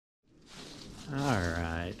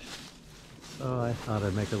Alright, so I thought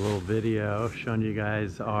I'd make a little video showing you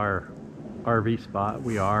guys our RV spot.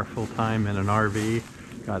 We are full-time in an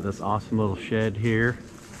RV. Got this awesome little shed here.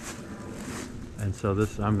 And so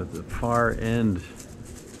I'm at the far end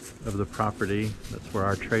of the property. That's where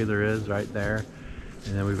our trailer is, right there.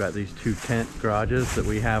 And then we've got these two tent garages that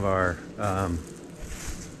we have our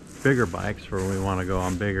bigger bikes for when we want to go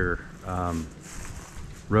on bigger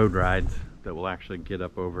road rides that will actually get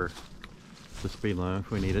up over the speed limit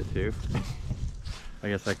if we need it to. I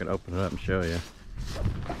guess I could open it up and show you.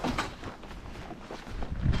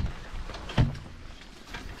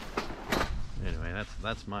 Anyway,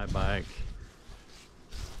 that's my bike.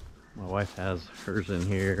 My wife has hers in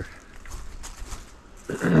here.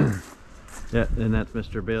 Yeah, and that's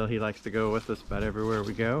Mr. Bill. He likes to go with us about everywhere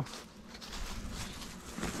we go.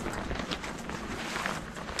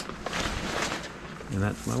 And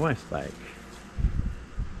that's my wife's bike.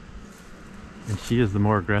 And she is the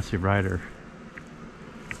more aggressive rider.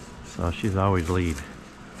 So she's always lead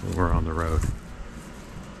when we're on the road.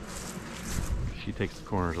 She takes the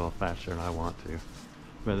corners a little faster than I want to.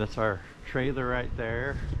 But that's our trailer right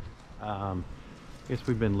there. I guess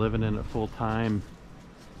we've been living in it full time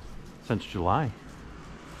since July.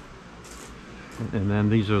 And then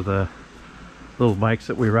these are the little bikes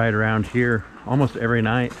that we ride around here almost every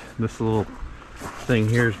night. This little thing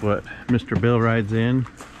here is what Mr. Bill rides in.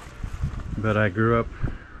 But I grew up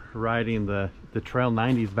riding the Trail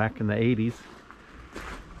 90s back in the 80s,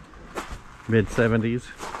 mid 70s.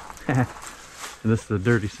 And this is the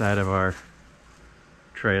dirty side of our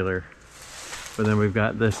trailer. But then we've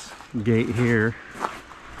got this gate here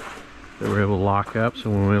that we're able to lock up, so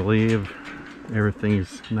when we leave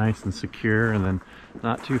everything's nice and secure. And then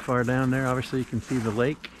not too far down there, obviously you can see the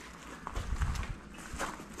lake.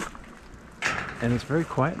 And it's very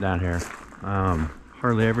quiet down here.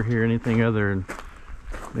 Hardly ever hear anything other than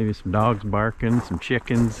maybe some dogs barking, some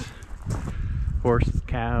chickens, horses,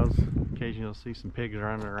 cows. Occasionally you'll see some pigs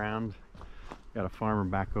running around. Got a farmer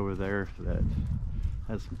back over there that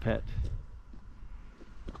has some pet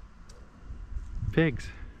pigs.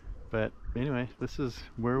 But anyway, this is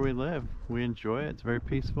where we live. We enjoy it. It's very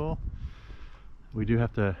peaceful. We do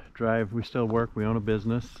have to drive. We still work. We own a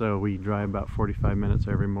business, so we drive about 45 minutes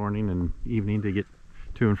every morning and evening to get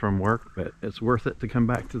to and from work. But it's worth it to come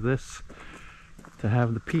back to this to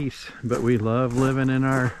have the peace. But we love living in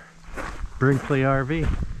our Brinkley RV.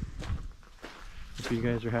 Hope you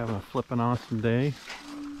guys are having a flippin' awesome day.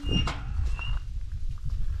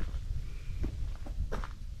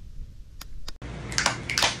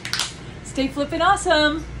 Stay flippin'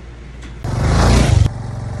 awesome!